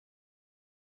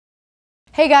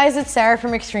Hey guys, it's Sarah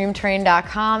from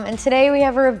ExtremeTerrain.com, and today we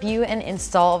have a review and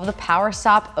install of the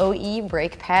PowerStop OE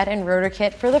brake pad and rotor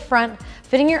kit for the front,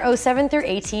 fitting your 07 through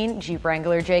 18 Jeep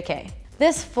Wrangler JK.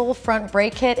 This full front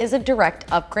brake kit is a direct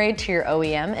upgrade to your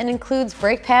OEM and includes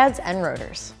brake pads and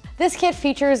rotors. This kit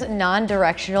features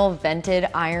non-directional vented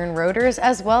iron rotors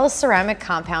as well as ceramic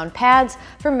compound pads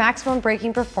for maximum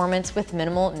braking performance with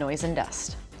minimal noise and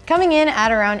dust. Coming in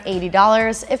at around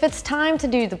 $80, if it's time to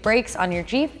do the brakes on your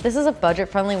Jeep, this is a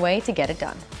budget-friendly way to get it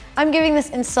done. I'm giving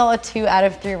this install a 2 out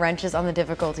of 3 wrenches on the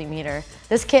difficulty meter.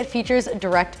 This kit features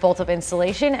direct bolt-up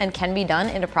installation and can be done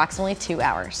in approximately 2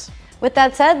 hours. With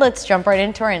that said, let's jump right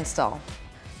into our install.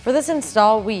 For this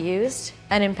install, we used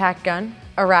an impact gun,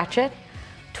 a ratchet,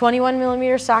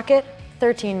 21mm socket,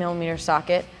 13mm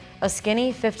socket, a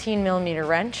skinny 15mm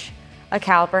wrench, a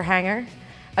caliper hanger,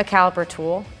 a caliper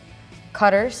tool,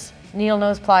 cutters, needle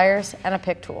nose pliers, and a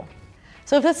pick tool.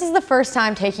 So if this is the first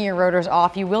time taking your rotors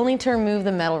off, you will need to remove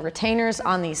the metal retainers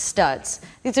on these studs.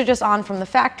 These are just on from the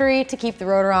factory to keep the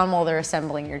rotor on while they're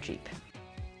assembling your Jeep.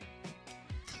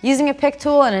 Using a pick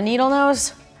tool and a needle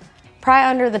nose, pry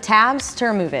under the tabs to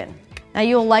remove it. Now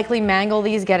you'll likely mangle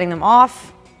these getting them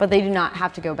off, but they do not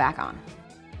have to go back on.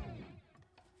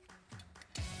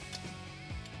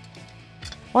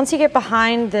 Once you get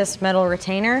behind this metal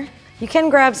retainer, you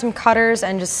can grab some cutters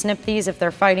and just snip these if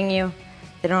they're fighting you.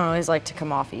 They don't always like to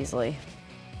come off easily.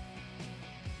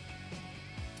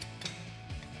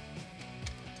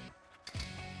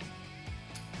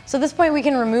 So at this point we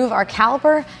can remove our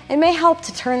caliper. It may help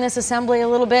to turn this assembly a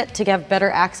little bit to get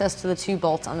better access to the 2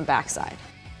 bolts on the backside.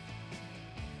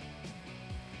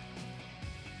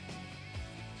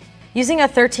 Using a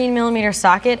 13mm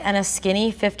socket and a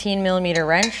skinny 15mm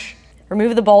wrench,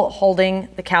 remove the bolt holding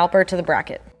the caliper to the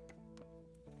bracket.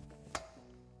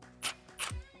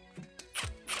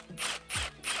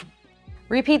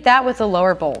 Repeat that with the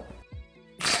lower bolt.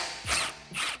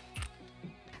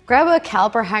 Grab a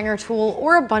caliper hanger tool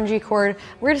or a bungee cord.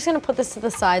 We're just gonna put this to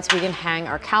the side so we can hang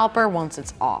our caliper once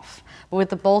it's off. But with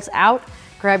the bolts out,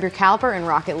 grab your caliper and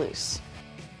rock it loose.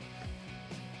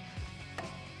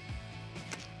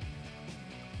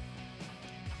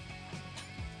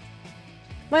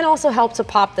 Might also help to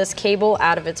pop this cable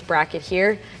out of its bracket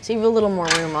here so you have a little more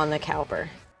room on the caliper.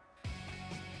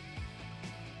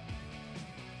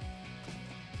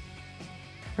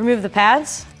 Remove the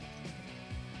pads.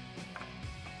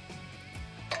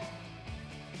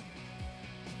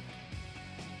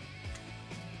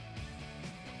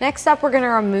 Next up, we're going to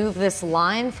remove this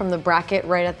line from the bracket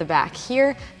right at the back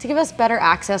here to give us better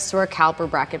access to our caliper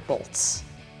bracket bolts.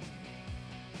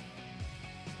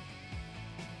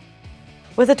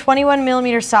 With a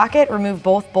 21mm socket, remove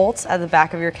both bolts at the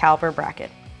back of your caliper bracket.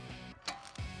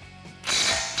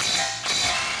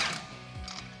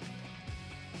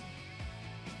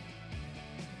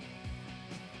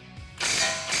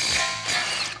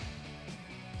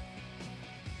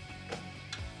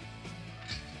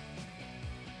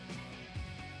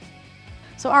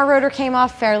 So our rotor came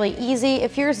off fairly easy.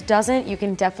 If yours doesn't, you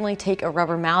can definitely take a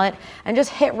rubber mallet and just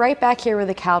hit right back here where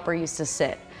the caliper used to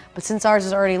sit. But since ours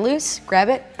is already loose, grab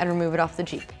it and remove it off the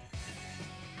Jeep.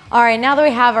 All right, now that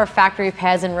we have our factory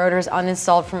pads and rotors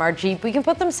uninstalled from our Jeep, we can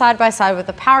put them side by side with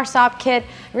the PowerStop kit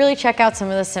and really check out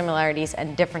some of the similarities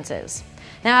and differences.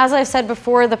 Now, as I've said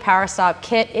before, the PowerStop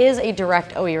kit is a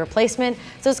direct OE replacement,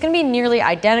 so it's gonna be nearly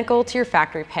identical to your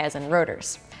factory pads and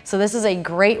rotors. So this is a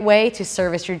great way to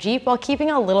service your Jeep while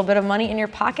keeping a little bit of money in your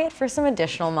pocket for some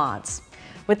additional mods.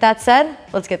 With that said,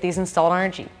 let's get these installed on our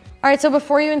Jeep. All right, so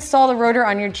before you install the rotor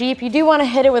on your Jeep, you do want to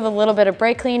hit it with a little bit of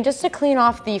brake clean just to clean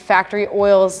off the factory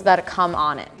oils that come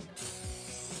on it.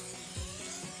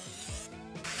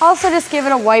 Also, just give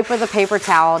it a wipe with a paper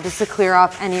towel just to clear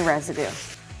off any residue. At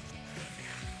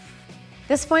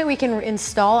this point, we can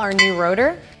install our new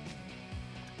rotor.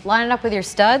 Line it up with your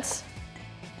studs.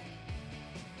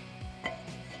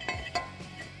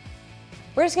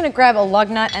 We're just gonna grab a lug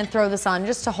nut and throw this on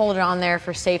just to hold it on there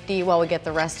for safety while we get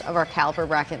the rest of our caliper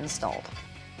bracket installed.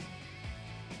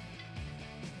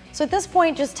 So at this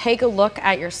point, just take a look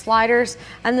at your sliders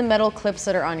and the metal clips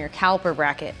that are on your caliper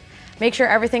bracket. Make sure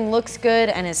everything looks good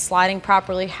and is sliding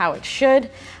properly how it should.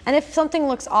 And if something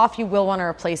looks off, you will wanna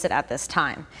replace it at this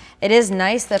time. It is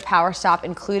nice that PowerStop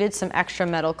included some extra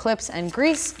metal clips and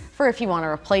grease for if you wanna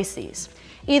replace these.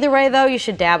 Either way though, you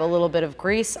should dab a little bit of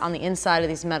grease on the inside of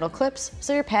these metal clips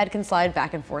so your pad can slide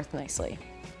back and forth nicely.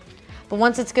 But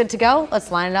once it's good to go,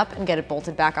 let's line it up and get it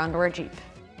bolted back onto our Jeep.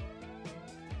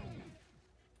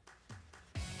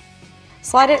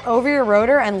 Slide it over your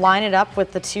rotor and line it up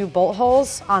with the 2 bolt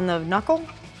holes on the knuckle.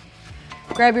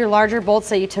 Grab your larger bolts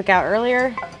that you took out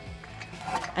earlier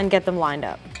and get them lined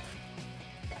up.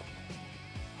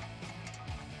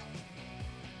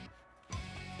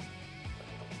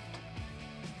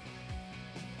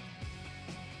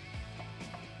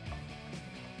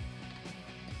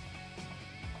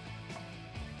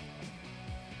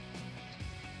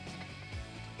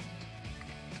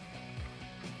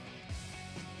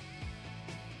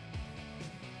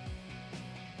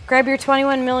 Grab your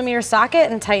 21mm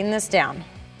socket and tighten this down.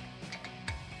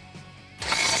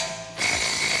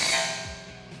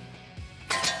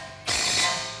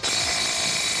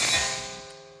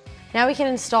 Now we can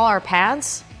install our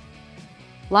pads.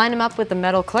 Line them up with the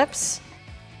metal clips.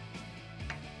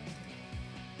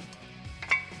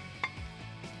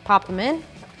 Pop them in.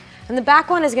 And the back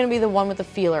one is going to be the one with the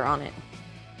feeler on it.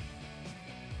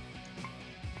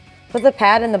 Put the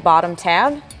pad in the bottom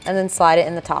tab and then slide it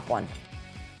in the top one.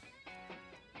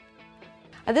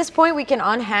 At this point, we can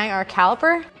unhang our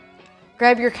caliper.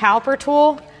 Grab your caliper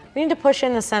tool. We need to push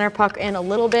in the center puck in a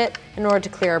little bit in order to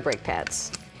clear our brake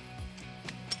pads.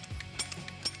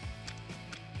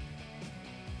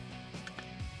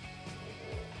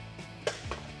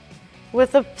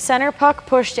 With the center puck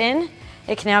pushed in,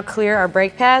 it can now clear our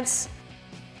brake pads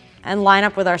and line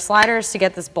up with our sliders to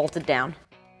get this bolted down.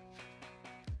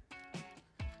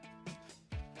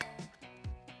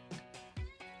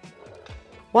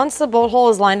 Once the bolt hole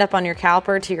is lined up on your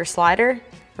caliper to your slider,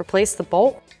 replace the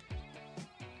bolt.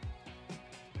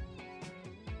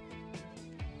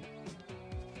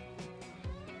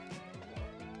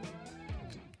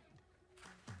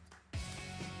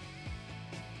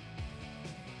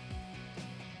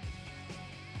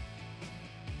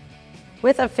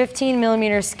 With a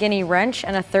 15mm skinny wrench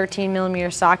and a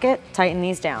 13mm socket, tighten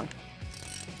these down.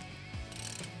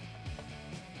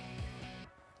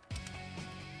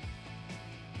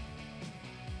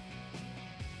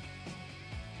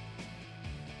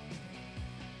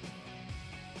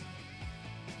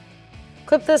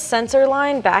 Clip the sensor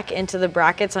line back into the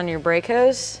brackets on your brake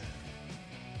hose.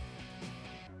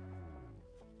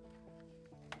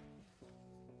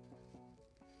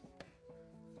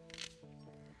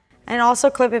 And also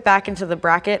clip it back into the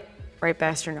bracket right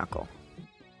past your knuckle.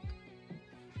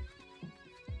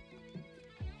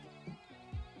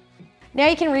 Now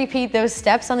you can repeat those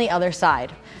steps on the other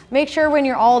side. Make sure when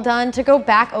you're all done to go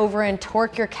back over and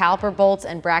torque your caliper bolts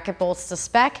and bracket bolts to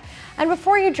spec. And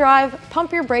before you drive,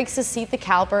 pump your brakes to seat the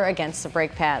caliper against the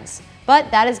brake pads.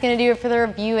 But that is going to do it for the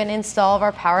review and install of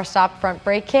our Power Stop front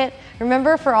brake kit.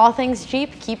 Remember, for all things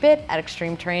Jeep, keep it at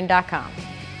ExtremeTerrain.com.